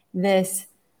bring this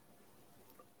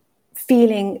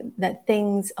feeling that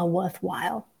things are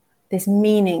worthwhile, this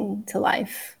meaning to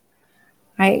life,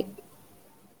 right?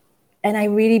 And I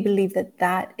really believe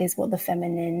that is what the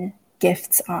feminine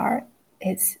gifts are.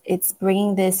 It's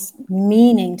bringing this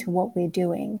meaning to what we're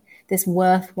doing, this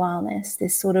worthwhileness,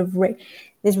 this sort of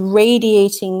this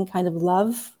radiating kind of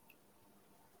love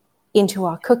into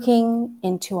our cooking,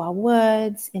 into our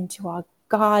words, into our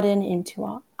garden, into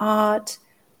our art,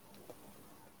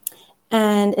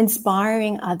 and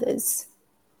inspiring others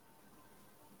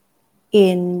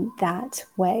in that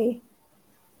way.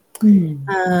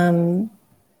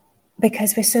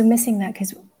 Because we're so missing that,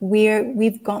 because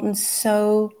we've gotten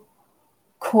so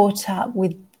caught up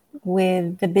with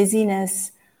the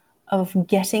busyness of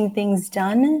getting things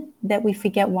done that we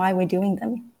forget why we're doing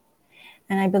them.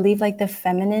 And I believe like the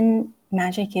feminine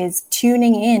magic is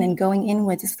tuning in and going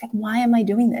inwards. It's like, why am I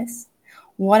doing this?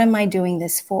 What am I doing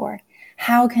this for?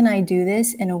 How can I do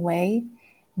this in a way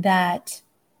that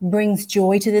brings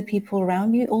joy to the people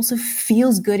around me? It also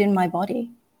feels good in my body,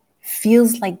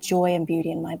 feels like joy and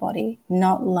beauty in my body,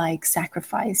 not like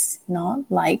sacrifice, not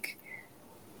like,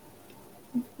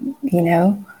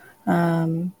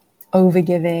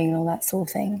 overgiving, all that sort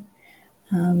of thing.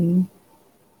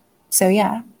 So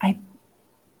yeah,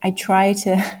 I try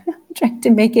to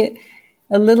make it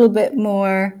a little bit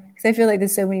more, because I feel like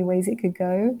there's so many ways it could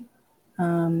go.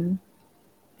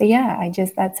 But yeah,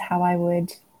 that's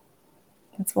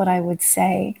what I would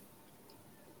say.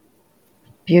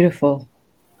 Beautiful.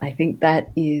 I think that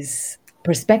is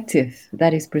perspective.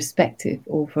 That is perspective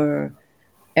over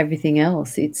everything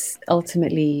else. It's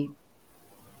ultimately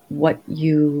what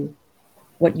you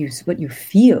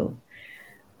feel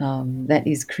that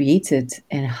is created,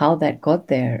 and how that got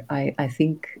there. I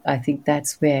think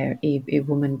that's where a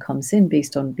woman comes in,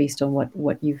 based on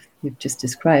what you've just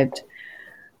described.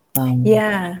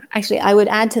 Yeah, actually, I would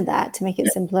add to that to make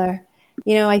it simpler.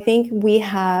 I think we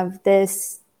have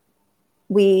this,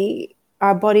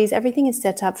 our bodies, everything is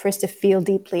set up for us to feel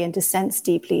deeply and to sense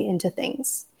deeply into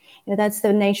things. That's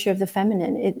the nature of the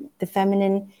feminine. The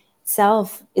feminine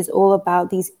self is all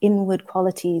about these inward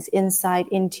qualities, insight,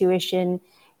 intuition,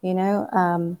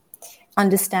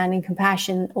 understanding,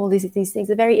 compassion, all these things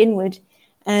are very inward.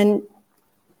 And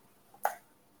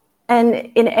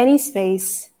in any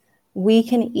space, we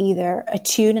can either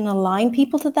attune and align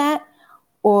people to that,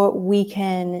 or we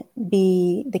can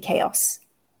be the chaos,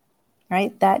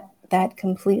 right? That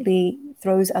completely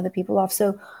throws other people off.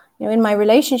 So, in my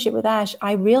relationship with Ash,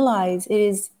 I realize it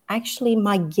is actually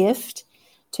my gift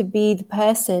to be the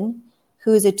person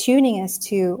who is attuning us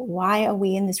to, why are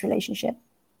we in this relationship?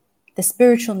 The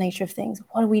spiritual nature of things.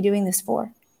 What are we doing this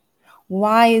for?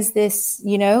 Why is this,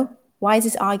 why is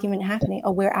this argument happening?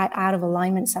 Oh, we're out of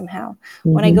alignment somehow.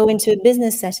 When I Mhm. go into a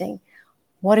business setting,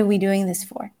 what are we doing this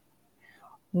for?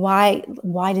 Why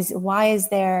is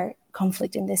there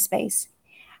conflict in this space?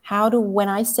 When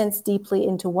I sense deeply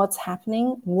into what's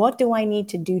happening, what do I need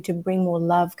to do to bring more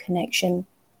love, connection,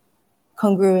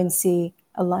 congruency,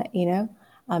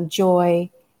 joy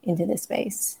into this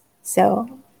space?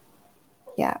 So,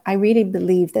 yeah, I really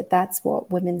believe that that's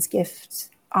what women's gifts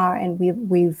are, and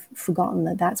we've forgotten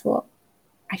that that's what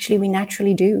actually we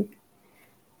naturally do.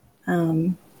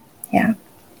 Yeah.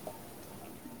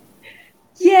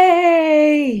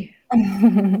 Yay!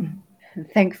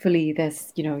 Thankfully,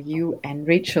 there's you and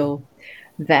Rachel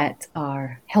that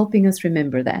are helping us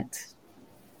remember that.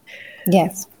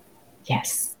 Yes.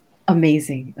 Yes,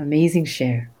 amazing, amazing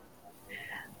share.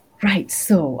 Right,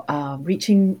 so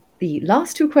reaching the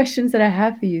last two questions that I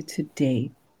have for you today.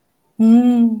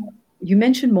 Mm. You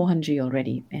mentioned Mohanji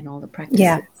already, and all the Yeah.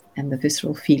 practices and the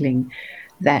visceral feeling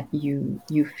that you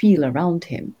feel around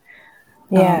him.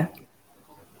 Um, Yeah.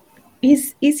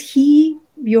 is he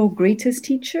your greatest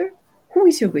teacher? Who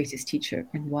is your greatest teacher,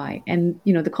 and why? And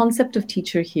the concept of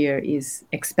teacher here is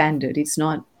expanded. It's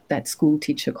not that school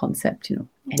teacher concept.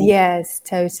 Any. Yes,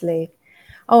 totally.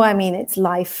 Oh, I mean, it's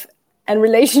life and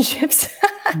relationships.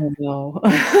 Oh no.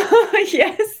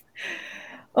 Yes.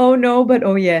 Oh no, but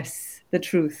oh yes, the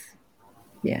truth.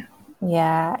 Yeah.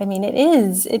 Yeah, I mean, it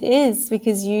is. It is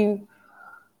because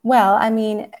well, I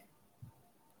mean,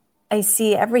 I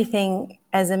see everything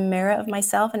as a mirror of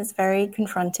myself, and it's very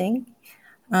confronting.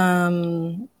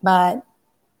 But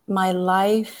my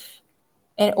life,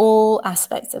 in all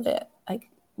aspects of it, like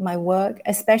my work,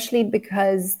 especially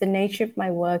because the nature of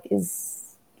my work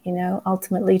is,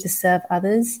 ultimately to serve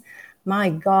others. My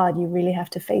God, you really have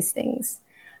to face things.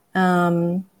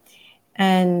 And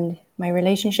my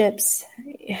relationships,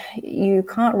 you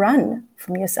can't run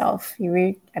from yourself.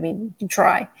 You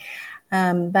try.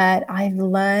 But I've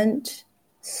learned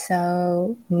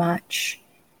so much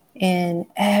in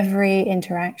every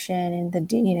interaction,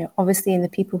 in obviously in the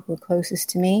people who are closest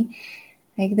to me.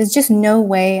 Like, there's just no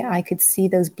way I could see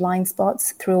those blind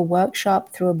spots through a workshop,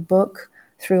 through a book,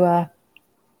 through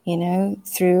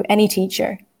through any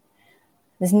teacher.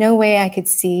 There's no way I could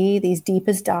see these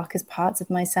deepest, darkest parts of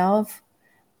myself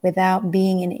without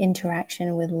being in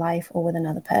interaction with life or with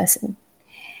another person.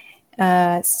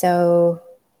 So,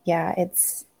 yeah,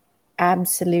 it's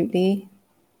absolutely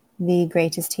the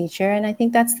greatest teacher. And I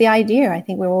think that's the idea. I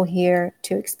think we're all here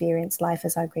to experience life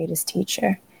as our greatest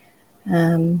teacher.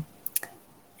 And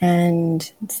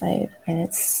it's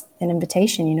an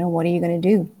invitation, what are you going to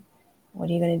do? What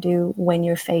are you going to do when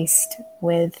you're faced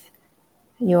with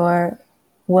your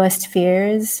worst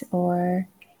fears, or,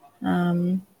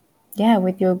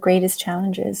 with your greatest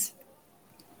challenges?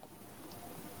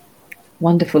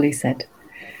 Wonderfully said.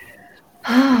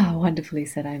 Ah, wonderfully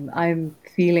said. I'm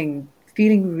feeling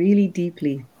really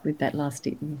deeply with that last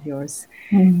statement of yours.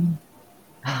 Mm.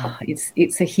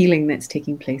 It's a healing that's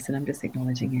taking place, and I'm just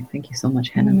acknowledging it. Thank you so much,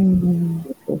 Hannah. Mm.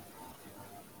 Beautiful.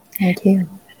 Thank you.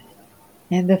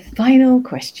 And the final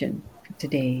question for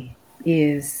today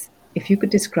is, if you could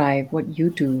describe what you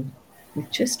do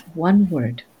with just one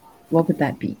word, what would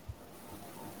that be?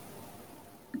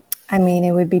 I mean,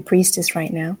 it would be priestess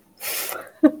right now.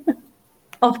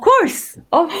 Of course,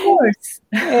 of course.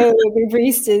 It would be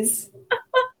priestess.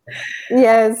 Yes.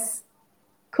 Yeah, it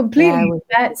Completely. would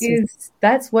be priestess.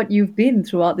 That's what you've been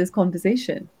throughout this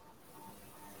conversation.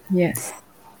 Yes.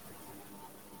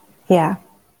 Yeah.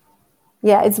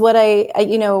 Yeah, it's what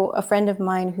a friend of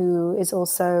mine who is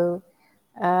also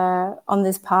on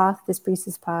this path, this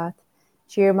priestess path,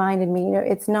 she reminded me,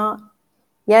 it's not,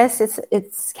 yes,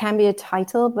 it's can be a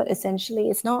title, but essentially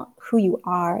it's not who you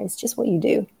are, it's just what you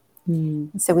do.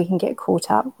 So we can get caught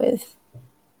up with,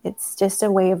 it's just a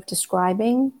way of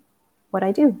describing what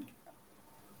I do.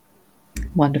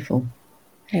 Wonderful.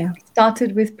 Yeah. We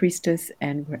started with priestess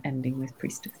and we're ending with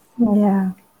priestess.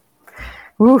 Yeah.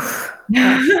 Oof.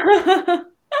 Gosh.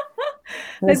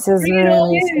 Let's This is bring it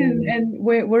all really in. scary. And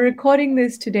we're recording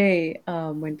this today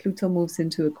when Pluto moves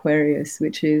into Aquarius,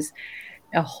 which is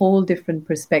a whole different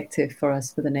perspective for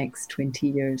us for the next 20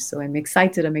 years. So I'm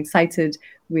excited. I'm excited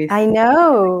with I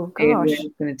know. where Gosh.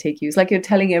 it's going to take you. It's like you're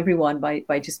telling everyone by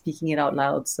just speaking it out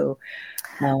loud. So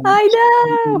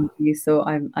I know. so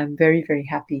I'm very, very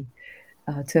happy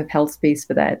to have held space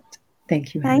for that.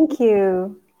 Thank you, Hannah. Thank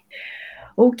you.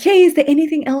 Okay, is there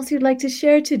anything else you'd like to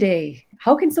share today?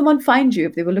 How can someone find you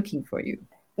if they were looking for you?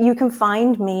 You can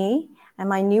find me, and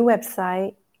my new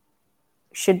website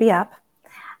should be up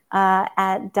at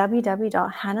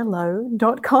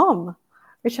www.hannahlowe.com,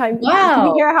 which can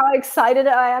you hear how excited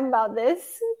I am about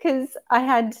this? Because I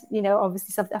had,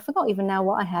 obviously something, I forgot even now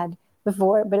what I had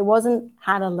before, but it wasn't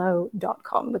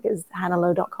hannahlowe.com because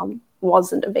hannahlowe.com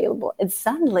wasn't available. It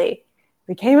suddenly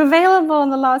became available in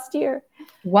the last year.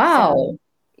 Wow. So,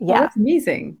 yeah. Well, that's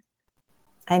amazing.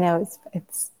 I know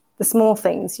it's the small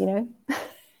things,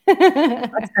 That's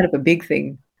kind of a big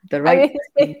thing. The right it's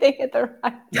a big thing at the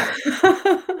right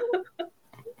time.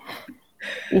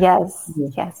 Yes,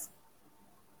 yes.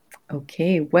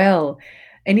 Okay, well,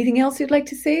 anything else you'd like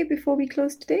to say before we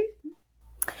close today?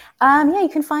 Yeah, you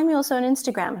can find me also on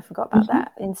Instagram. I forgot about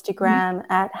that. Instagram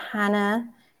at Hannah,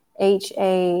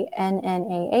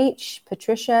 HANNAH,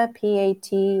 Patricia,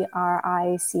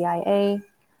 PATRICIA,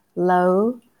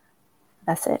 Lowe.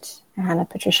 That's it. Hannah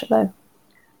Patricia Lowe.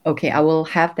 Okay, I will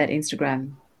have that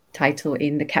Instagram title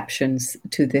in the captions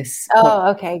to this.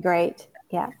 Oh, okay, great.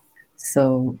 Yeah.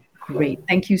 So great.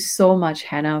 Thank you so much,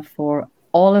 Hannah, for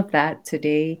all of that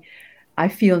today. I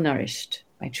feel nourished.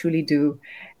 I truly do.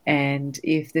 And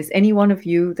if there's any one of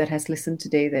you that has listened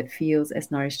today that feels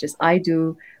as nourished as I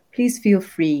do, please feel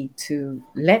free to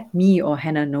let me or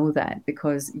Hannah know that,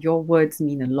 because your words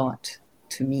mean a lot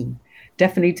to me.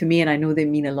 Definitely to me, and I know they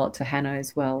mean a lot to Hannah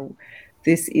as well.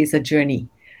 This is a journey.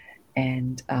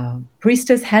 And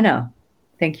Priestess Hannah,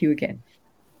 thank you again.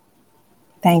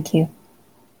 Thank you.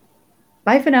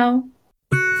 Bye for now.